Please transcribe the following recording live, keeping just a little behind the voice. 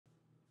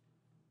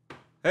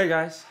Hey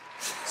guys.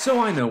 So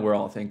I know we're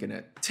all thinking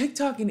it.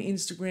 TikTok and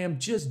Instagram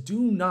just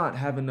do not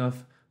have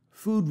enough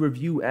food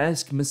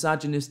review-esque,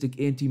 misogynistic,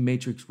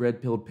 anti-matrix,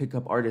 red-pilled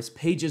pickup artist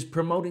pages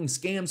promoting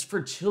scams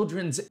for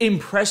children's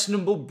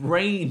impressionable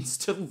brains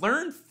to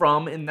learn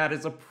from, and that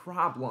is a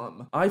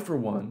problem. I, for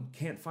one,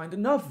 can't find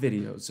enough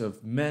videos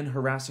of men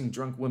harassing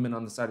drunk women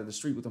on the side of the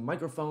street with a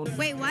microphone.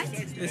 Wait, what?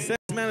 Is sex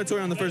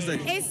mandatory on the first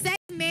date? Is sex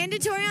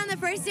mandatory on the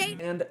first date?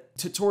 And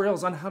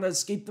tutorials on how to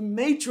escape the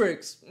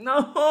Matrix.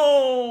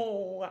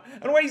 No!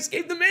 How do I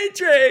escape the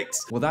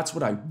Matrix? Well, that's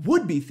what I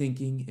would be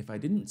thinking if I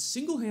didn't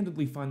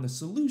single-handedly find the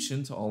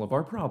solution to all of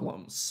our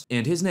problems.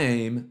 And his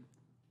name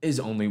is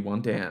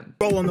Onlyonedan.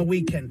 Roll on the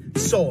weekend.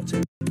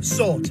 Sorted.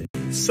 Sorted.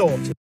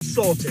 Sorted.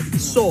 Sorted.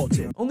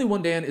 Sorted.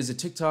 Onlyonedan is a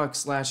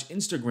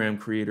TikTok/Instagram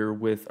creator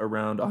with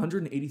around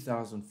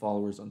 180,000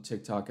 followers on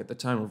TikTok at the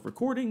time of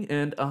recording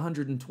and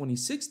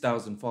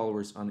 126,000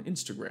 followers on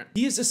Instagram.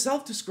 He is a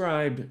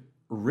self-described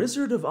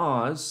Wizard of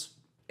Oz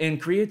and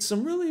creates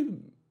some really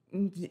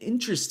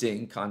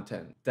interesting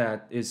content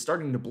that is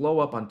starting to blow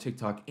up on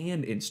TikTok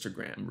and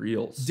Instagram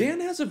Reels.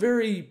 Dan has a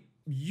very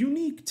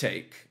unique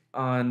take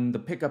on the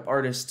pickup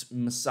artist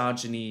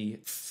misogyny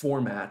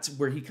format,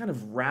 where he kind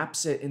of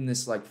wraps it in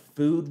this like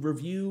food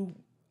review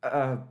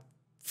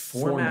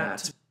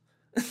format.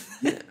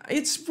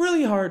 It's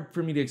really hard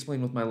for me to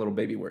explain with my little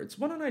baby words.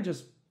 Why don't I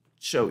just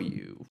show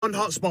you? On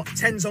Hotspot,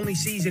 10's only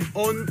season,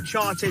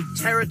 uncharted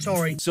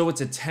territory. So it's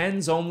a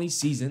 10's only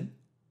season.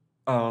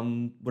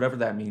 Whatever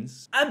that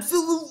means.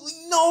 Absolutely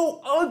no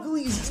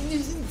uglies in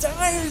this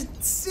entire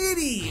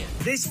city.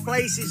 This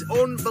place is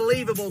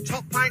unbelievable.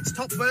 Top pints,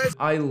 top birds.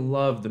 I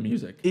love the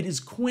music. It is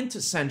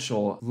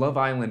quintessential Love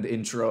Island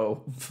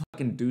intro.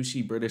 Fucking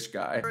douchey British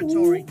guy.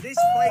 Territory. This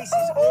place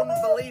is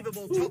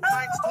unbelievable. Top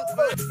pints, top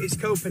birds. It's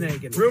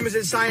Copenhagen. Rumours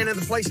in Sion are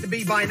the place to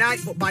be by night,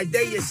 but by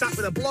day you're sat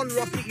with a blonde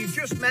rocket you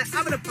just met,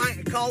 having a pint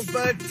of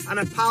Carlsberg, and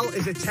a pal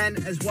is a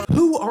 10 as well.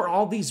 Who are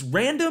all these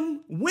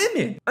random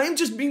women? I am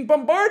just being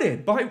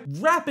bombarded by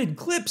rapid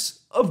clips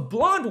of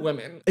blonde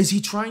women. Is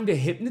he trying to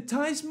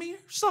hypnotize me or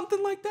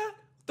something like that?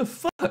 What the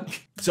fuck?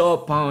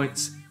 Top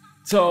pints,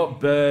 top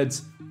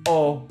birds,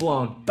 all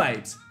blonde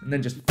babes. And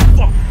then just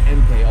fuck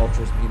MK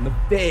Ultras me in the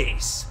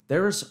face.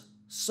 There's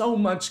so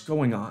much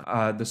going on.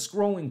 The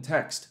scrolling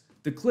text,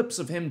 the clips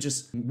of him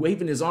just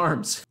waving his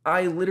arms.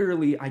 I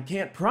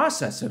can't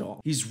process it all.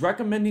 He's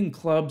recommending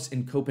clubs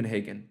in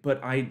Copenhagen, but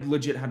I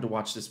legit had to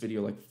watch this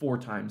video like 4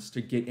 times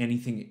to get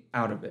anything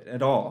out of it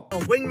at all. Oh,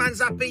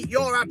 wingman's happy,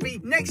 you're happy.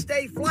 Next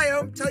day, fly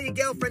home, tell your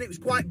girlfriend it was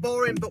quite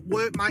boring, but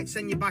work might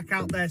send you back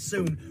out there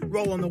soon.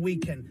 Roll on the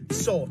weekend.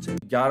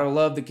 Sorted. Gotta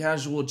love the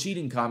casual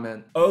cheating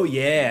comment. Oh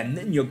yeah, and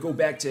then you'll go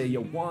back to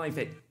your wife.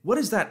 What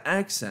is that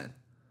accent?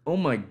 Oh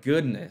my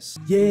goodness.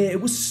 Yeah, it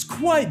was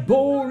quite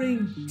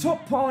boring.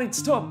 Top pints,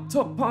 top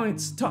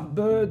pints, top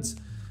birds.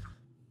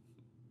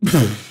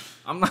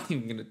 I'm not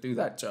even gonna do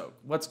that joke.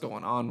 What's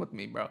going on with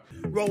me, bro?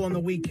 Roll on the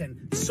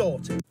weekend.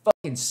 Sorted.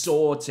 Fucking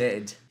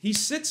sorted. He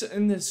sits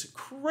in this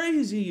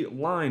crazy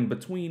line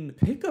between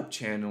pickup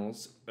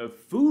channels,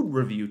 food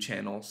review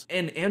channels,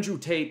 and Andrew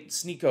Tate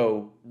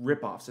Sneeko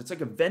ripoffs. It's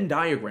like a Venn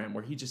diagram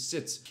where he just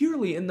sits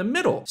purely in the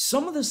middle.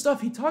 Some of the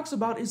stuff he talks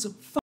about is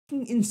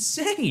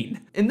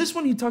insane. In this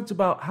one, he talked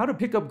about how to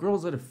pick up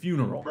girls at a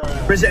funeral.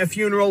 Riz at a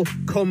funeral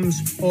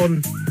comes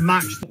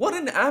unmatched. What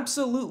an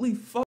absolutely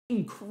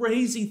fucking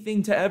crazy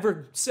thing to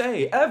ever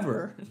say,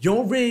 ever.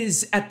 Your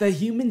Riz at the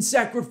human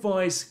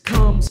sacrifice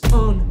comes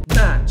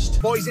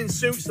unmatched. Boys in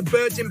suits, the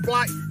birds in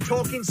black,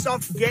 talking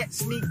soft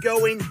gets me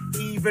going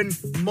even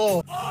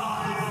more.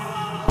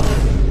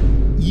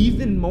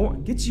 Even more?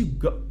 Gets you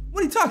go.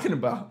 What are you talking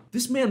about?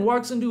 This man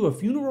walks into a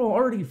funeral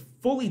already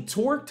fully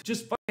torqued,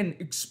 just fucking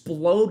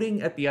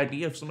exploding at the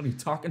idea of somebody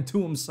talking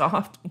to him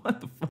soft. What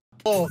the fuck?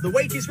 Oh, the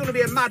wake is going to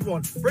be a mad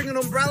one. Bring an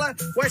umbrella,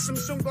 wear some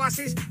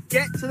sunglasses,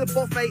 get to the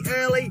buffet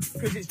early,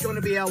 because it's going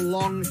to be a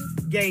long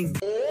game.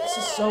 This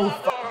is so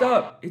fucked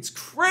up. It's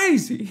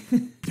crazy.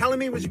 Tell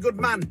him he was a good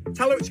man.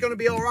 Tell her it's going to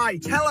be all right.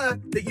 Tell her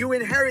that you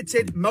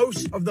inherited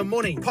most of the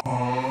money.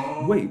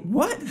 Wait,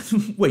 what?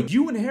 Wait,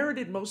 you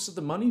inherited most of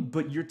the money,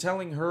 but you're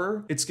telling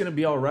her it's going to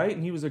be all right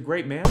and he was a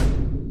great man?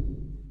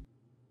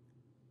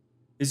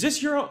 Is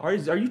this your... Are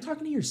you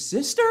talking to your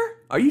sister?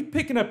 Are you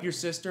picking up your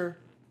sister?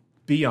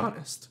 Be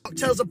honest.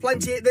 Cocktails are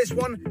plenty at this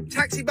one.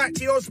 Taxi back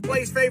to yours to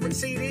play his favourite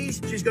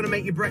CDs. She's going to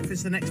make you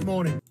breakfast the next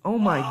morning. Oh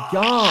my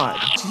god.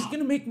 She's going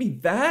to make me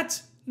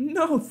that?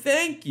 No,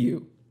 thank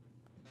you.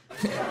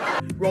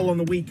 Roll on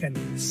the weekend.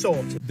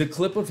 Sorted. The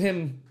clip of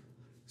him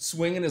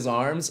swinging his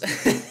arms.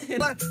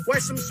 Wear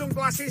some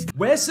sunglasses.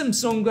 Wear some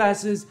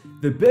sunglasses.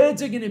 The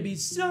birds are going to be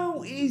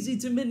so easy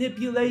to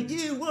manipulate.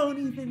 You won't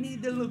even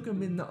need to look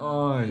them in the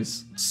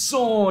eyes.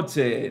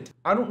 Sorted.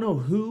 I don't know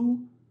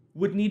who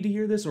would need to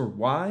hear this or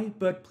why,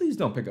 but please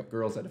don't pick up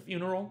girls at a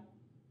funeral.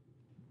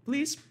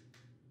 Please?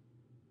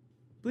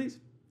 Please?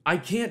 I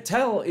can't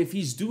tell if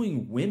he's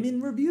doing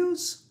women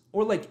reviews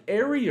or like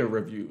area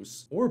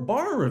reviews or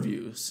bar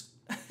reviews.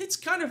 It's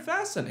kind of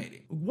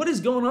fascinating. What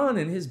is going on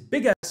in his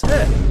big ass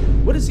head?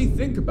 What does he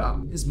think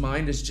about? His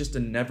mind is just a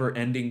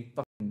never-ending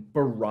fucking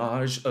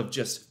barrage of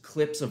just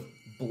clips of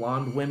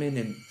blonde women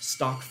and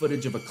stock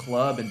footage of a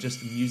club and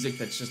just music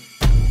that's just...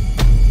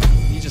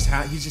 He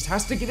just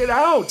has to get it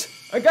out.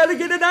 I gotta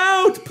get it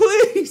out,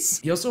 please.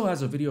 He also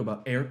has a video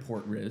about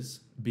airport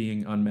Riz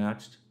being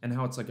unmatched and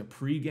how it's like a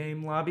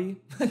pre-game lobby.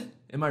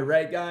 Am I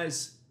right,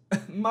 guys?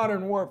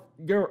 Modern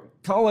Warfare,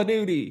 Call of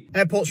Duty.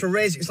 Airports for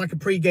Riz, it's like a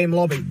pre-game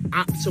lobby.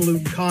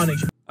 Absolute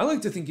carnage. I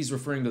like to think he's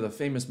referring to the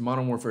famous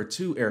Modern Warfare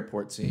 2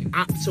 airport scene.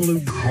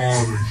 Absolute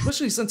carnage.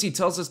 Especially since he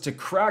tells us to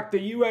crack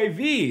the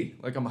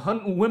UAV, like I'm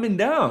hunting women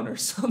down or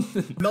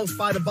something. Mills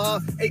by the bar,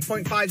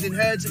 8.5s in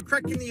herds, and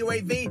cracking the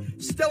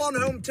UAV, still on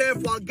home turf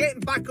while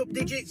getting backup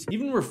digits.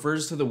 Even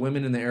refers to the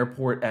women in the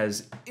airport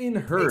as in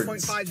herds.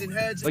 8.5s in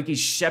herds. Like he's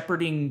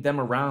shepherding them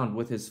around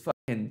with his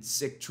fucking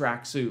sick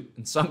tracksuit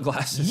and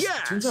sunglasses.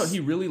 Yes! Turns out he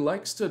really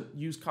likes to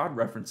use COD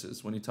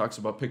references when he talks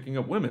about picking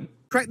up women.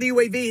 Crack the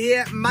UAV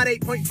here, mad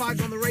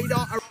 8.5s on the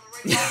radar.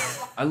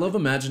 I love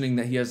imagining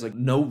that he has like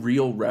no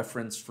real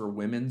reference for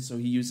women, so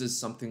he uses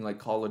something like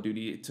Call of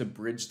Duty to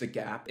bridge the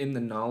gap in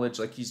the knowledge.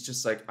 Like he's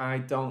just like, I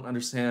don't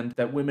understand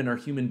that women are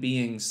human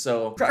beings,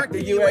 so crack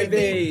the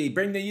UAV,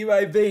 bring the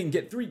UAV and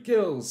get 3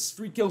 kills,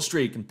 3 kill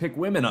streak and pick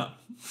women up.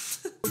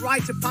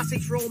 Rite of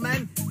passage for all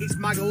men, it's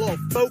MAGA love.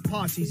 Boat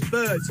parties,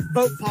 birds,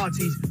 boat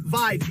parties,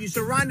 vibes. You're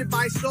surrounded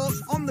by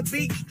sorts on the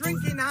beach,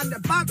 drinking and a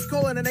bab's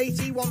calling an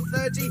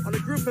AT-130 on a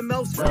group of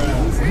milfs.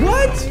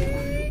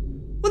 What?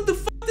 What the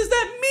fuck does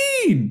that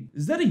mean?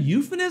 Is that a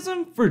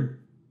euphemism for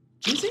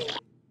jizzing?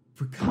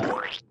 For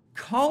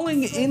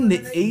calling in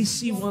the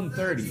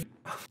AC-130?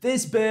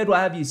 This bird will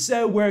have you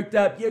so worked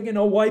up, you're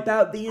gonna wipe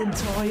out the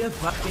entire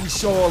fucking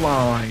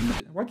shoreline.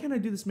 Why can't I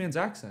do this man's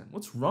accent?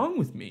 What's wrong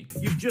with me?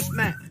 You've just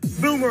met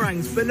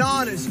boomerangs,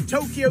 bananas,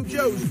 Tokyo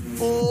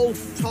Joes, all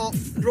top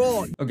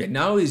draw. Okay,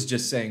 now he's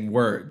just saying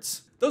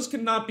words. Those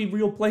cannot be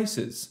real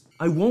places.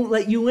 I won't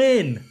let you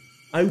in.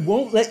 I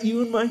won't let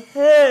you in my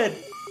head.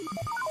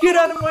 Get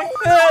out of my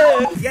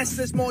head! Yes,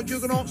 there's more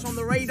juggernauts on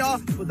the radar,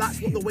 but that's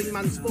what the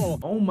wingman's for.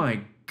 Oh my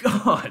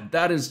god,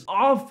 that is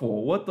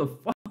awful. What the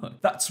fuck?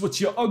 That's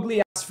what your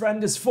ugly ass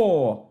friend is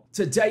for.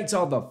 To date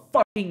all the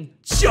fucking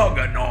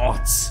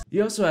juggernauts. He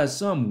also has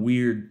some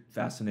weird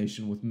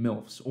fascination with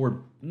MILFs,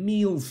 or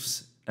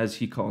MILFs, as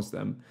he calls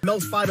them.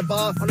 MILFs by the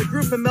bar, on a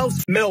group of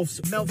MILFs.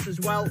 MILFs as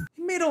well.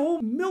 He made a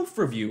whole MILF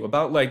review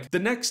about like the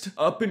next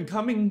up and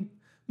coming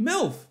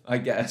MILF, I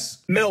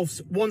guess.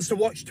 MILFs wants to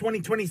watch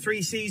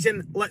 2023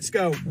 season. Let's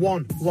go.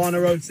 1, Lana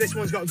Rhodes. This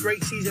one's got a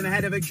great season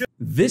ahead of her.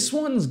 This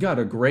one's got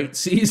a great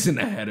season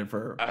ahead of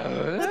her.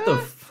 What the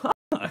fuck?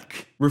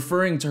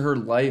 Referring to her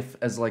life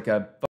as like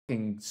a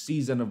fucking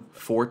season of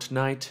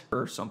Fortnite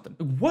or something.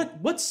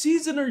 What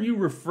season are you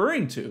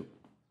referring to?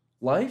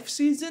 Life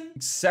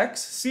season?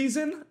 Sex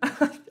season?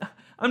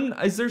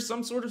 Is there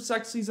some sort of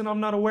sex season I'm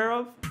not aware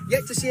of?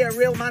 Yet to see a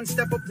real man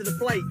step up to the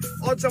plate.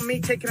 Odds on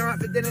me taking her out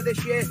for dinner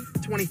this year,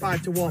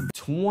 25 to 1.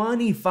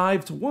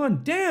 25 to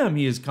 1. Damn,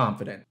 he is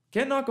confident.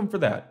 Can't knock him for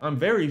that. I'm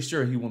very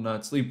sure he will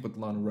not sleep with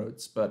Lana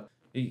Rhodes, but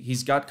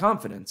he's got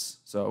confidence,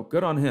 so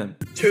good on him.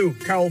 2,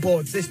 Carol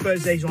Boards. This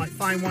bird's age like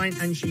fine wine,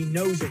 and she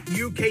knows it.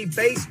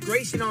 UK-based,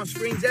 gracing our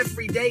screens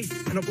every day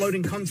and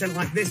uploading content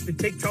like this to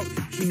TikTok.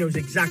 She knows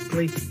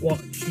exactly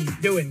what she's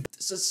doing.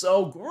 This is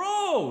so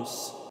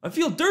gross. I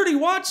feel dirty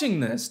watching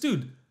this.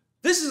 Dude,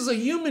 this is a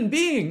human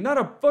being, not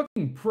a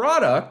fucking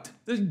product.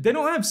 They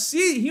don't have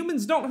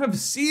humans don't have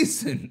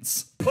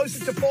seasons.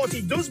 Closer to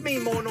 40 does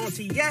mean more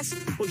naughty, yes,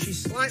 but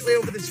she's slightly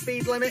over the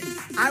speed limit.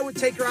 I would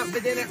take her out for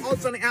dinner.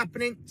 Odds on it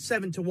happening,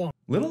 7 to 1.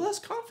 Little less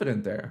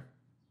confident there.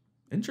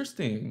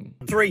 Interesting.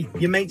 3,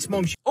 your mate's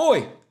mum.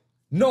 Oi,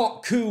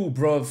 not cool,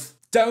 bruv.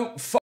 Don't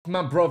fuck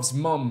my bruv's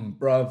mum,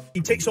 bruv.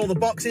 He ticks all the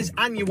boxes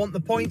and you want the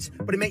points,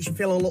 but it makes you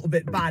feel a little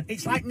bit bad.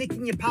 It's like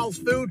nicking your pal's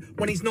food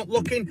when he's not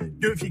looking.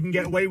 Do it if you can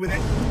get away with it.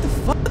 What the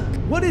fuck?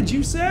 What did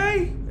you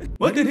say?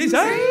 What did he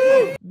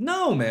say?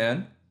 No,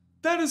 man.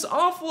 That is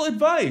awful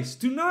advice.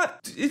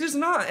 It is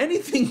not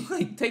anything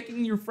like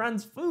taking your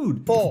friend's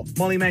food. 4,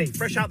 Molly May.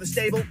 Fresh out the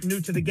stable,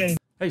 new to the game.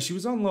 Hey, she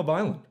was on Love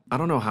Island. I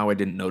don't know how I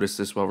didn't notice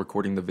this while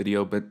recording the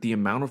video, but the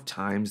amount of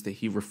times that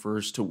he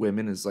refers to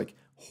women as like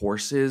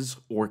horses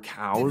or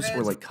cows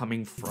or like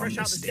coming from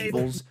the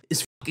stables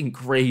is fucking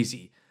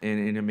crazy.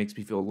 And it makes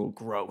me feel a little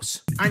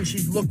gross. And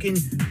she's looking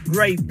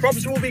great.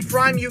 Props will be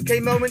prime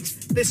UK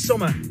moments this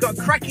summer. Got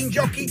a cracking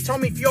jockey,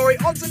 Tommy Fury.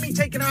 Odds of me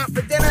taking her out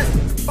for dinner,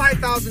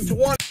 5,000 to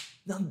 1.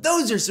 Now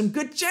those are some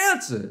good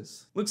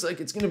chances. Looks like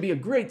it's gonna be a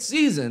great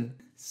season.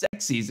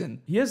 Sex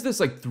season. He has this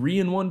like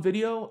 3-in-1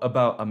 video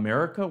about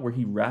America where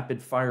he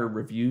rapid fire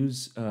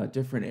reviews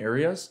different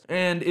areas,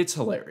 and it's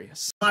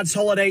hilarious. Lads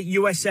holiday,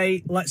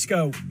 USA, let's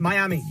go.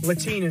 Miami,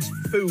 Latinas,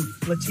 food,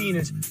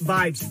 Latinas,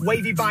 vibes.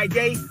 Wavy by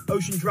day,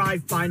 ocean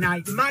drive by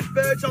night. Mad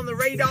birds on the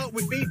radar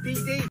with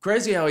BPD.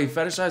 Crazy how he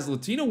fetishized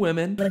Latina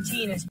women.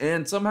 Latinas.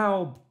 And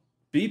somehow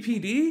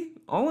BPD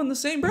all in the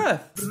same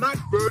breath. The Mac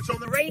birds on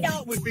the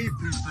radar with me.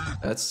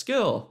 That's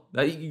skill.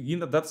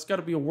 That's got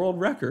to be a world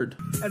record.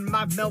 And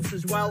Mad Melts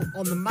as well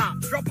on the map.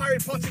 Drop Harry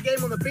Potter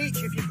game on the beach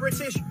if you're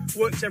British,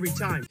 works every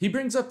time. He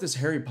brings up this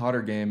Harry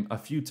Potter game a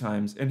few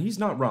times, and he's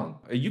not wrong.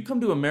 You come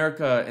to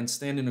America and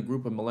stand in a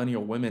group of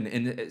millennial women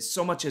and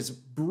so much as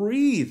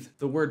breathe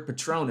the word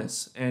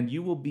Patronus, and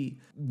you will be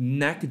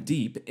neck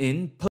deep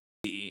in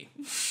pussy.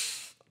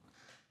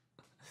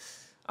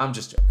 I'm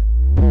just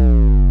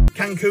joking.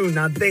 Cancun,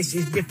 now this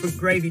is different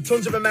gravy.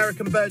 Tons of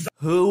American birds.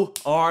 Who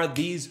are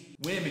these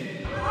women?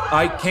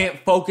 I can't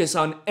focus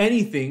on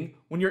anything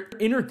when you're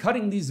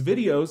intercutting these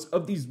videos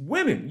of these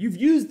women. You've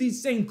used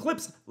these same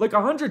clips like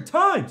 100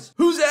 times.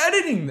 Who's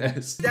editing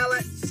this?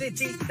 Della,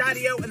 City,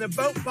 Daddy-O, and the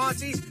boat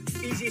parties.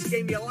 Easiest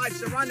game of your life,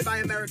 surrounded by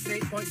American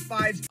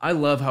 8.5s. I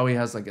love how he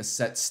has like a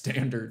set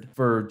standard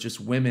for just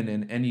women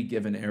in any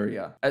given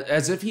area.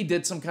 As if he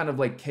did some kind of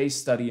like case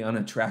study on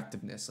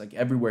attractiveness, like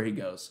everywhere he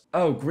goes.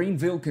 Oh,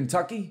 Greenville,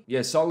 Kentucky?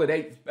 Yeah, solid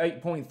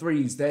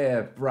 8.3s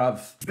there,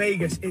 bruv.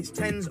 Vegas, it's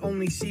 10s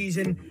only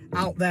season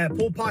out there.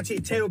 Pool party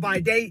at Tail by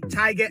day,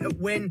 Tiger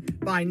at Win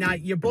by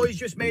night. Your boys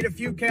just made a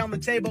few K on the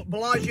table at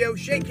Bellagio,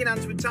 shaking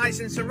hands with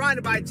Tyson,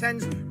 surrounded by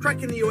 10s,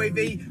 cracking the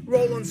UAV,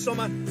 roll on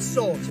summer,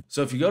 sort.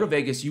 So if you go to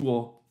Vegas, you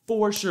will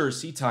for sure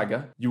see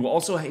Tiger. You will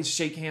also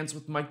shake hands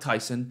with Mike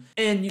Tyson,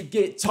 and you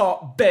get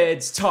top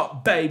beds,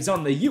 top babes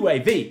on the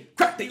UAV.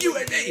 Crack the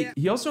UAV!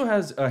 He also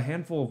has a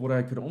handful of what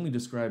I could only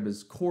describe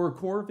as core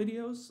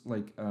videos,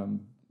 like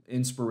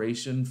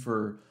inspiration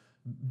for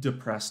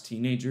depressed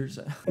teenagers.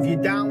 If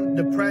you're down,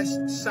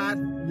 depressed, sad,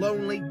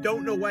 lonely,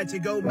 don't know where to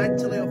go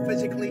mentally or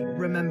physically,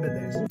 remember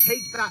this.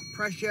 Take that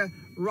pressure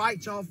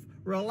right off,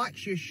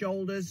 relax your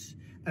shoulders,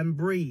 and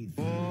breathe.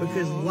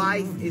 Because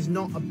life is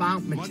not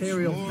about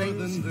material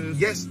things.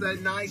 Yes, they're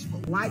nice,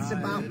 but life's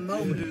about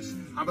moments.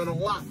 Having a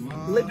laugh,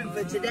 living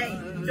for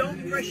today.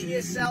 Don't pressure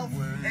yourself,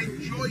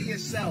 enjoy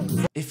yourself.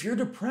 If you're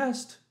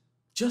depressed,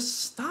 just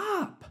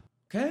stop,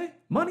 okay?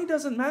 Money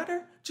doesn't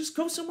matter. Just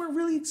go somewhere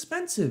really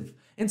expensive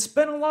and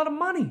spend a lot of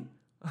money.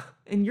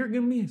 And you're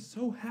gonna be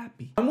so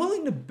happy. I'm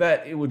willing to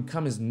bet it would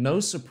come as no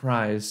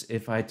surprise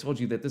if I told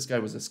you that this guy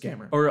was a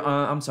scammer. Or,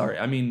 I'm sorry,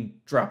 I mean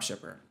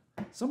dropshipper.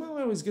 Somehow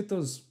I always get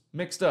those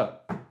mixed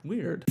up.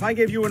 Weird. If I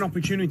gave you an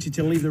opportunity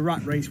to leave the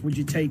rat race, would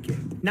you take it?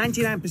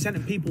 99%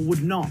 of people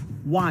would not.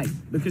 Why?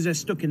 Because they're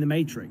stuck in the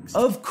Matrix.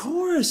 Of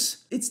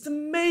course! It's the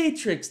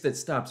Matrix that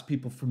stops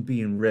people from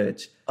being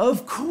rich.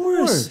 Of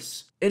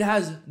course! It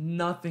has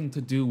nothing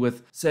to do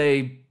with,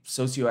 say,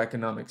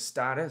 socioeconomic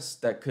status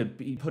that could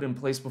be put in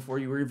place before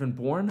you were even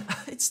born.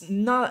 It's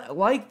not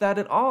like that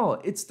at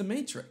all. It's the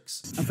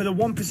Matrix. And for the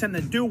 1%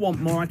 that do want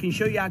more, I can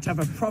show you how to have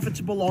a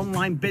profitable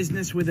online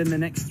business within the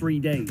next 3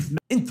 days.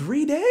 In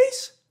 3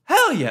 days?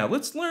 Hell yeah,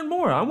 let's learn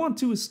more. I want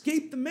to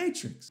escape the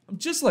Matrix. I'm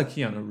just like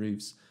Keanu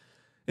Reeves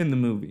in the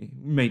movie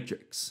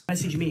Matrix.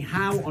 Message me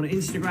how on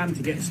Instagram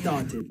to get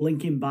started.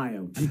 Link in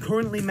bio. I'm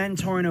currently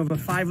mentoring over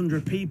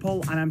 500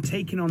 people and I'm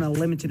taking on a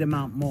limited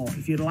amount more.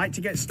 If you'd like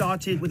to get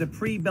started with a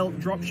pre-built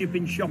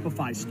dropshipping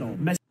Shopify store.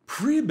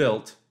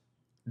 Pre-built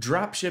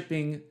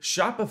dropshipping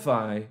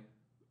Shopify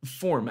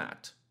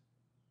format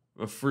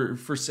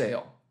for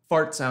sale.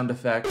 Fart sound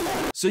effect.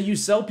 So you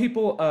sell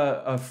people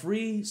a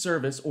free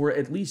service or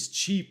at least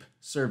cheap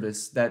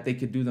service that they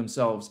could do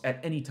themselves at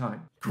any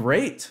time.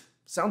 Great.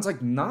 Sounds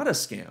like not a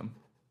scam.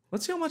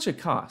 Let's see how much it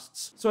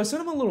costs. So I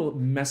sent him a little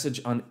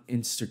message on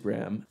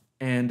Instagram,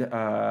 and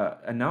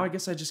now I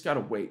guess I just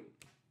gotta wait.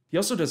 He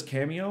also does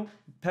Cameo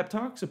pep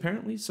talks,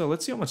 apparently, so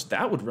let's see how much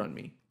that would run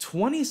me.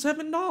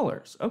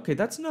 $27. Okay,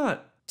 that's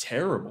not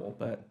terrible,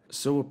 but...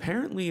 So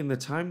apparently in the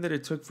time that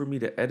it took for me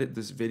to edit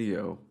this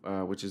video,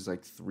 which is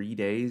like 3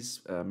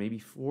 days, maybe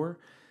 4,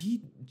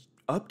 he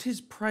upped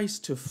his price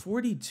to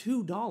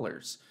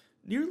 $42.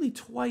 Nearly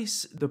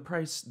twice the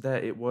price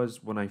that it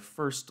was when I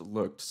first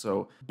looked,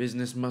 so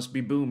business must be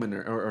booming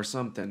or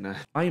something.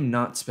 I am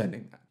not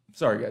spending that.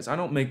 Sorry guys, I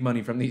don't make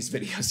money from these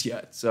videos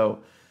yet, so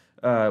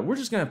we're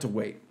just gonna have to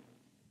wait.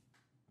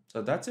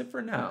 So that's it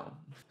for now.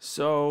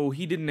 So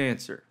he didn't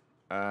answer.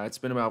 It's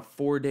been about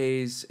 4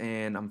 days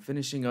and I'm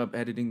finishing up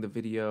editing the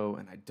video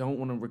and I don't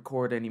want to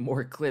record any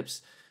more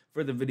clips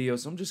for the video,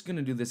 so I'm just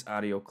gonna do this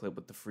audio clip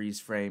with the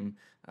freeze frame.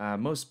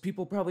 Most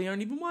people probably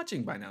aren't even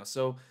watching by now,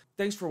 so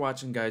thanks for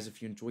watching, guys.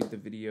 If you enjoyed the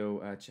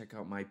video, check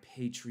out my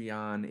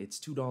Patreon. It's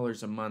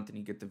 $2 a month and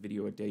you get the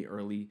video a day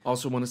early.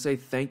 Also want to say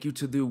thank you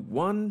to the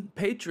one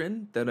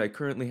patron that I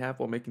currently have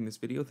while making this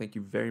video. Thank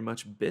you very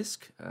much, Bisc.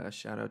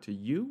 Shout out to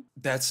you.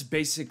 That's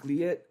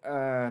basically it.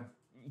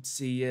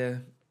 See ya.